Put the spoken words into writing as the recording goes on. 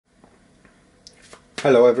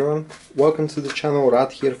Hello everyone, welcome to the channel.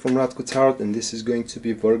 Rad here from Radko Tarot, and this is going to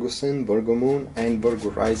be Virgo Sun, Virgo Moon and Virgo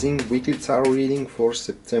Rising weekly tarot reading for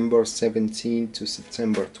September 17th to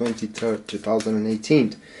September 23rd,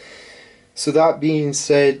 2018. So that being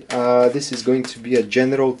said, this is going to be a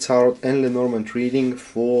general tarot and Lenormand reading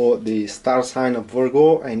for the star sign of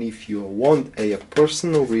Virgo, and if you want a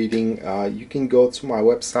personal reading, you can go to my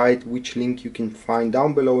website, which link you can find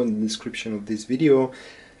down below in the description of this video.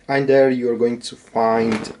 And there you are going to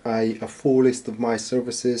find a full list of my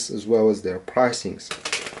services as well as their pricings.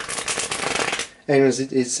 And as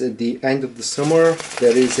it is at the end of the summer,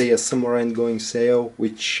 there is a summer end going sale,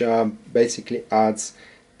 which basically adds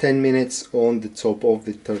 10 minutes on the top of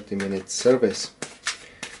the 30-minute service.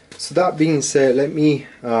 So that being said, let me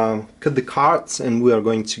cut the cards, and we are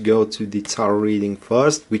going to go to the tarot reading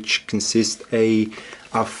first, which consists a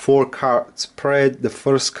 4-card spread. The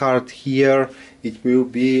first card here, it will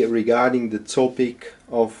be regarding the topic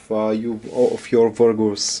of your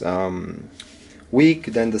Virgo's week.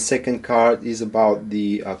 Then the second card is about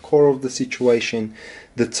the core of the situation.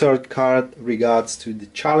 The third card regards to the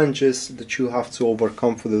challenges that you have to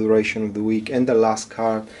overcome for the duration of the week, and the last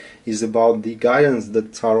card is about the guidance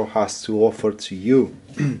that Tarot has to offer to you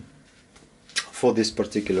for this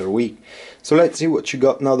particular week. So let's see what you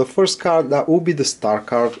got. Now the first card, that will be the Star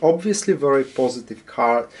card. Obviously very positive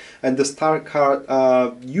card, and the Star card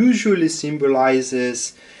usually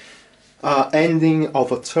symbolizes ending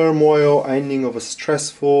of a turmoil, ending of a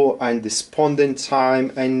stressful and despondent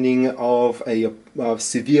time, ending of a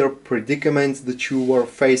severe predicament that you were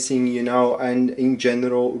facing, you know, and in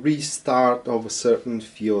general restart of a certain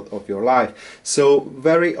field of your life. So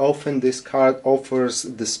very often this card offers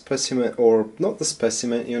the specimen, or not the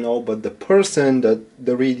specimen, you know, but the person that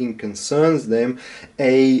the reading concerns them,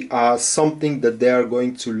 something that they are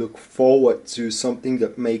going to look forward to, something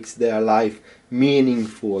that makes their life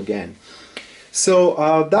meaningful again.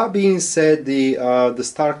 So that being said, the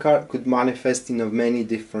Star card could manifest in many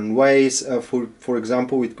different ways. For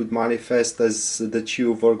example, it could manifest as that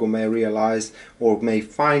you, Virgo, may realize or may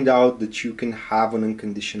find out that you can have an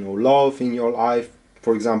unconditional love in your life.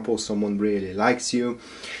 For example, someone really likes you.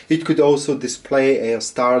 It could also display a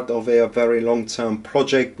start of a very long-term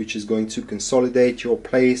project which is going to consolidate your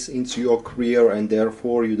place into your career, and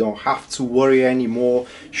therefore you don't have to worry anymore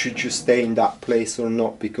should you stay in that place or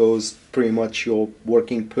not, because pretty much your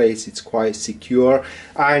working place is quite secure.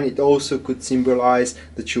 And it also could symbolize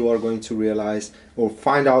that you are going to realize or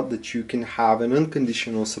find out that you can have an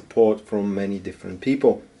unconditional support from many different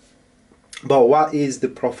people. But what is the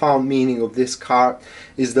profound meaning of this card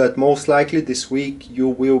is that most likely this week you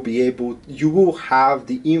will have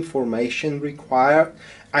the information required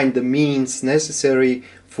and the means necessary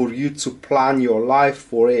for you to plan your life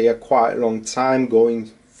for a quite long time going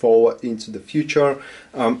forward into the future,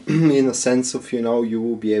 in a sense of, you know, you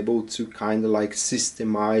will be able to kind of like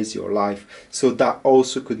systemize your life. So that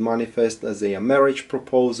also could manifest as a marriage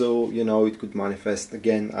proposal, you know, it could manifest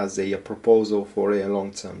again as a proposal for a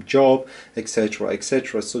long-term job, etc,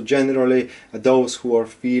 etc. So generally those who are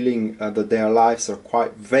feeling that their lives are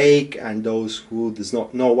quite vague, and those who does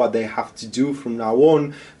not know what they have to do from now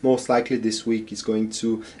on, most likely this week is going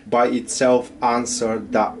to by itself answer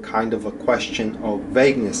that kind of a question of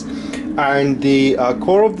vagueness. And the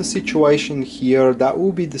core of the situation here, that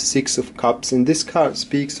will be the Six of Cups, and this card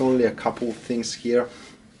speaks only a couple of things here.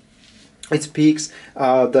 It speaks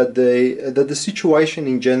that the situation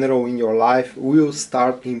in general in your life will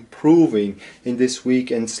start improving in this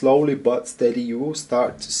week, and slowly but steady you will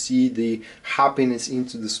start to see the happiness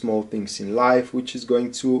into the small things in life, which is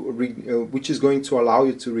going to allow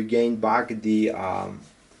you to regain back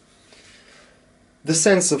the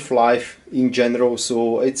sense of life in general.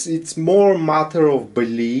 So it's more matter of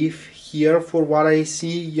belief here for what I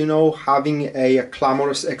see, you know, having a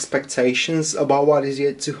clamorous expectations about what is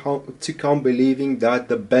yet to come, believing that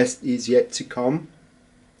the best is yet to come,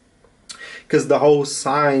 because the whole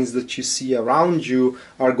signs that you see around you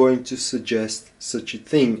are going to suggest such a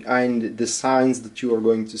thing. And the signs that you are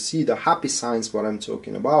going to see, the happy signs, what I'm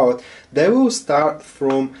talking about, they will start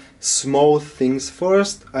from small things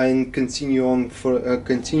first and continuing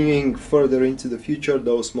further into the future.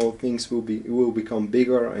 Those small things will become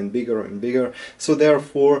bigger and bigger and bigger. So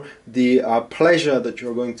therefore the pleasure that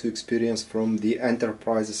you're going to experience from the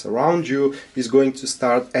enterprises around you is going to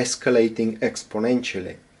start escalating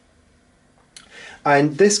exponentially.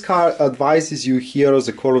 And this card advises you here as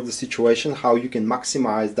a core of the situation how you can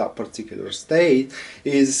maximize that particular state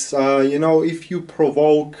is, you know, if you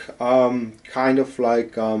provoke kind of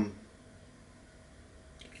like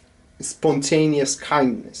spontaneous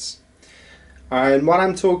kindness, And what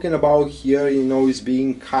I'm talking about here, you know, is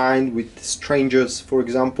being kind with strangers. For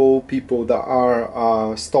example, people that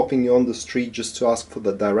are stopping you on the street just to ask for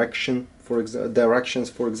the directions,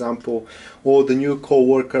 for example, or the new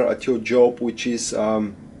co-worker at your job, which is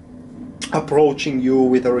approaching you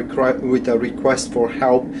with a request for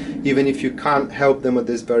help. Even if you can't help them at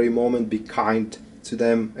this very moment, be kind to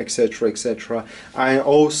them, etc., etc. And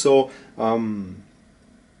also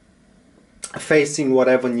facing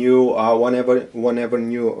whatever new, wherever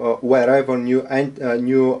new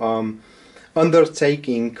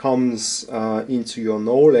undertaking comes into your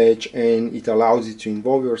knowledge, and it allows you to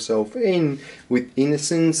involve yourself in with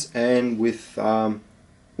innocence and with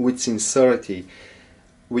sincerity,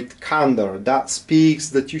 with candor. That speaks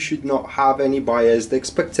that you should not have any biased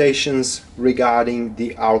expectations regarding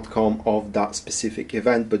the outcome of that specific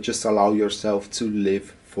event, but just allow yourself to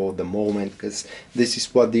live for the moment, because this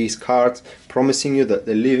is what these cards promising you, that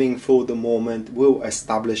the living for the moment will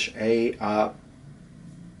establish a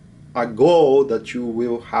goal that you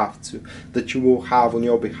will have on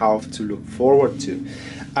your behalf to look forward to.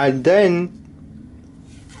 And then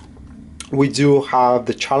we do have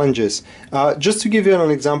the challenges. Just to give you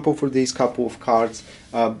an example for these couple of cards,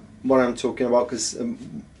 what I'm talking about, because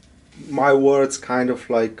my words kind of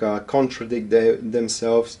like contradict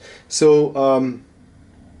themselves. So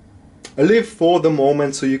live for the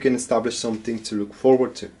moment so you can establish something to look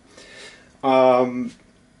forward to.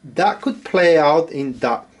 That could play out in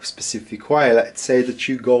that specific way. Let's say that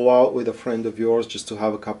you go out with a friend of yours just to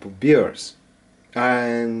have a couple of beers,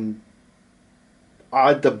 and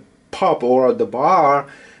at the pub or at the bar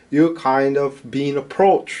you're kind of being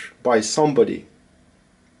approached by somebody.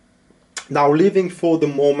 Now, living for the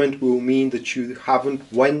moment will mean that you haven't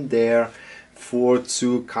went there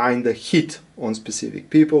to kind of hit on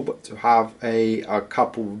specific people, but to have a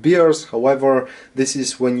couple of beers. However, this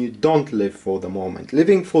is when you don't live for the moment.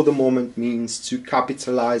 Living for the moment means to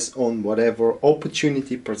capitalize on whatever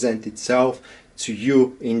opportunity presents itself to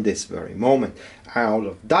you in this very moment. Out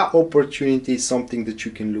of that opportunity, something that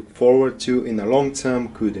you can look forward to in the long term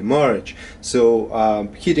could emerge.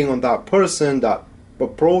 So hitting on that person that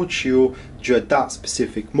approach you at that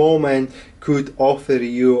specific moment could offer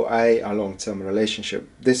you a long-term relationship.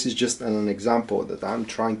 This is just an example that I'm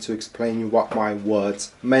trying to explain you what my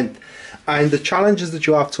words meant. And the challenges that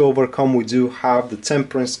you have to overcome, we do have the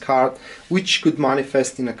Temperance card, which could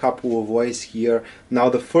manifest in a couple of ways here. Now,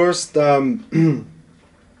 the first and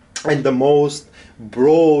the most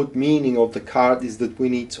broad meaning of the card is that we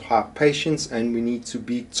need to have patience and we need to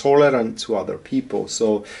be tolerant to other people.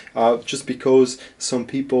 So just because some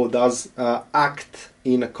people does act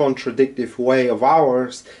in a contradictive way of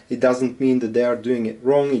ours, it doesn't mean that they are doing it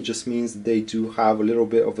wrong. It just means that they do have a little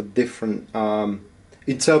bit of a different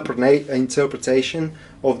interpretation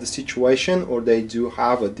of the situation, or they do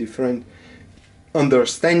have a different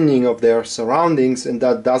understanding of their surroundings, and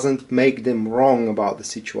that doesn't make them wrong about the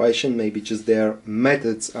situation. Maybe just their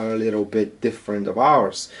methods are a little bit different of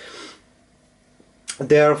ours.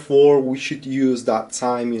 Therefore, we should use that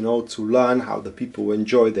time, you know, to learn how the people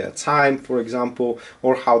enjoy their time, for example,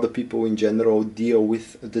 or how the people in general deal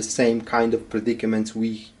with the same kind of predicaments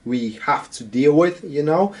we have to deal with, you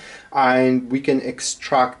know, and we can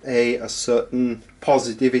extract a certain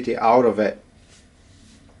positivity out of it.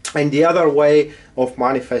 And the other way of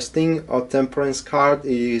manifesting a Temperance card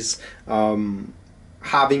is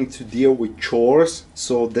having to deal with chores.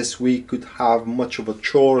 So this week could have much of a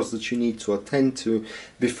chores that you need to attend to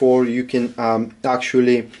before you can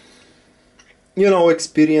actually, you know,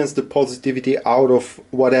 experience the positivity out of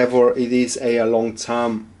whatever it is a long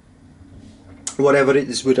term, whatever it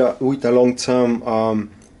is with a long term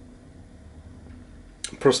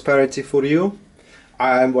prosperity for you,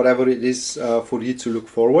 and whatever it is for you to look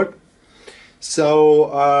forward.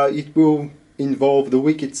 So it will involve the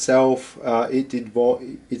week itself.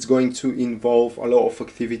 It's going to involve a lot of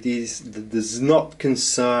activities that does not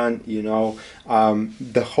concern, you know,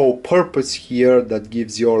 the whole purpose here that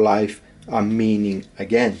gives your life a meaning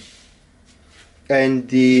again. And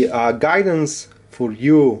the guidance for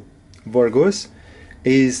you, Virgos,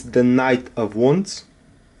 is the Knight of Wands.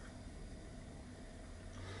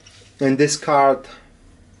 And this card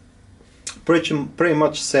pretty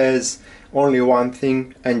much says only one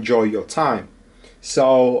thing: enjoy your time.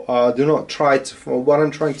 So do not try to, what I'm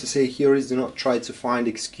trying to say here is, do not try to find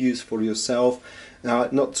excuse for yourself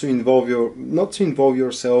not to involve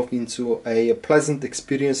yourself into a pleasant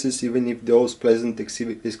experiences, even if those pleasant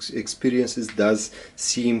experiences does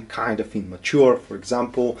seem kind of immature. For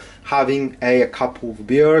example, having a couple of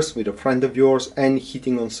beers with a friend of yours and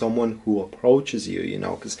hitting on someone who approaches you, you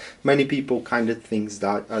know, because many people kind of thinks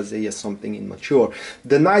that as something immature.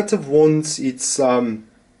 The Knight of Wands, it's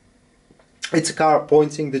a card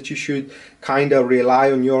pointing that you should kind of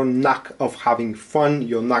rely on your knack of having fun,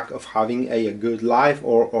 your knack of having a good life,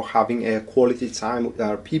 or having a quality time with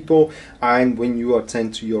other people, and when you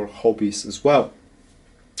attend to your hobbies as well.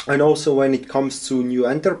 And also when it comes to new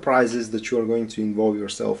enterprises that you are going to involve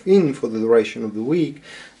yourself in for the duration of the week,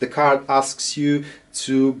 the card asks you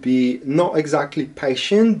to be not exactly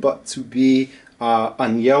patient, but to be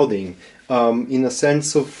unyielding, in a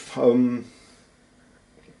sense of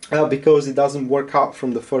because it doesn't work out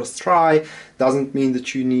from the first try, doesn't mean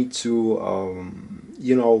that you need to,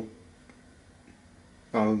 you know,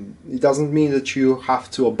 it doesn't mean that you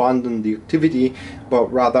have to abandon the activity,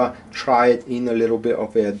 but rather try it in a little bit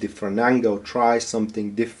of a different angle. Try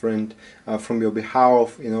something different from your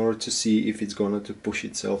behalf in order to see if it's going to push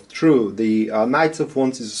itself through. The Knight of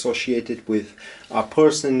Wands is associated with a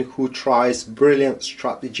person who tries brilliant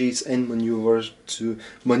strategies and maneuvers to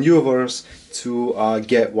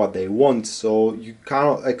get what they want. So you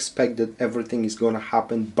cannot expect that everything is going to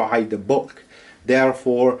happen by the book.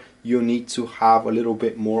 Therefore, you need to have a little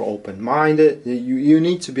bit more open-minded. You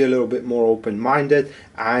need to be a little bit more open-minded,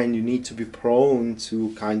 and you need to be prone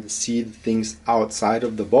to kind of see the things outside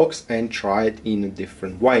of the box and try it in a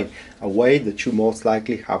different way, a way that you most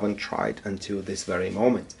likely haven't tried until this very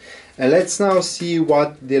moment. And let's now see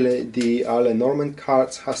what the Lenormand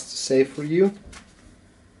cards has to say for you.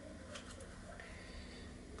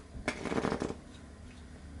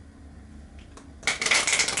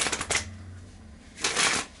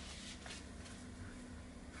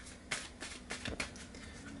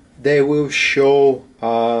 They will show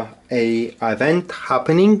a event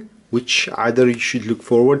happening which either you should look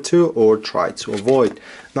forward to or try to avoid.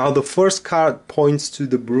 Now the first card points to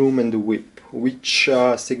the broom and the whip, which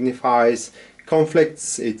signifies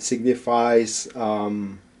conflicts, it signifies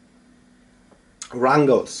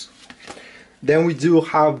wrangles. Then we do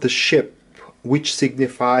have the ship, which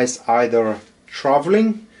signifies either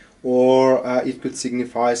traveling, or it could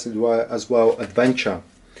signify as well adventure.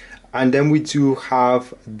 And then we do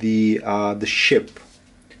have the ship,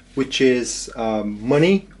 which is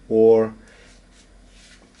money or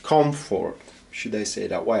comfort, should I say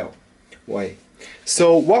that way.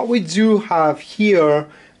 So what we do have here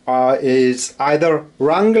is either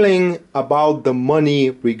wrangling about the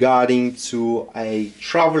money regarding to a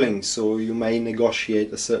traveling. So you may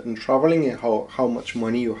negotiate a certain traveling and how much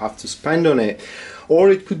money you have to spend on it. Or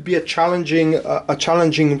it could be a challenging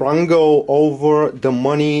wrangle over the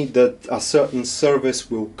money that a certain service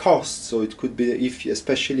will cost. So it could be,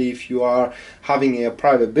 especially if you are having a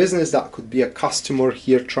private business, that could be a customer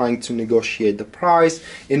here trying to negotiate the price,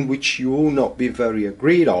 in which you will not be very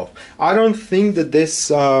agreed of. I don't think that this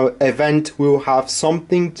event will have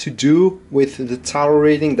something to do with the tarot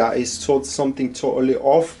reading. That is something totally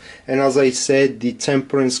off. And as I said, the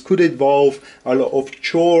temperance could involve a lot of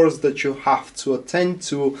chores that you have to attend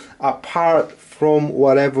to, apart from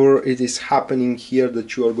whatever it is happening here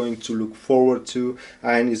that you are going to look forward to,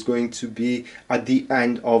 and is going to be at the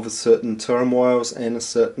end of a certain turmoils and a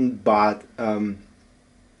certain bad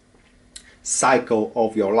cycle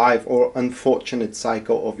of your life, or unfortunate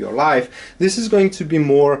cycle of your life. This is going to be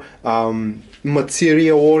more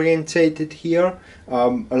material orientated here,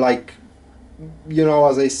 like, you know,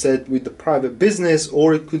 as I said, with the private business,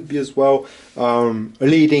 or it could be as well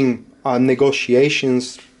leading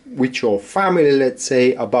negotiations with your family, let's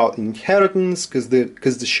say, about inheritance, because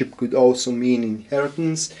the ship could also mean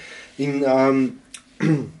inheritance in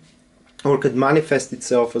or could manifest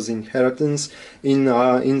itself as inheritance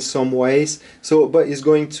in some ways. So, but it's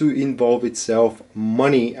going to involve itself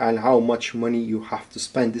money and how much money you have to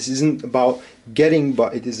spend. This isn't about getting,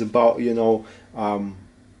 but it is about, you know,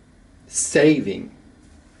 saving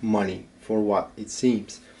money, for what it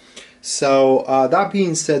seems. So that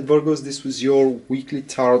being said, Virgos, this was your weekly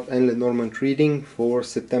tarot and Lenormand reading for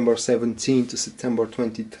September 17 to September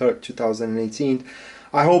 23rd, 2018.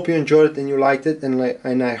 I hope you enjoyed it and you liked it,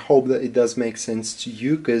 and I hope that it does make sense to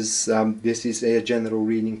you, because this is a general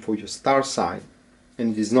reading for your star sign,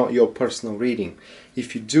 and it is not your personal reading.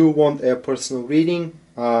 If you do want a personal reading,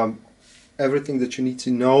 everything that you need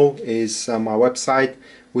to know is my website,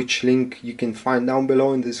 which link you can find down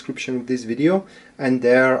below in the description of this video, and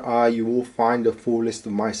there you will find a full list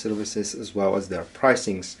of my services as well as their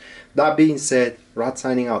pricings. That being said, Rad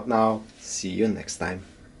signing out now. See you next time.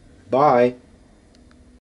 Bye.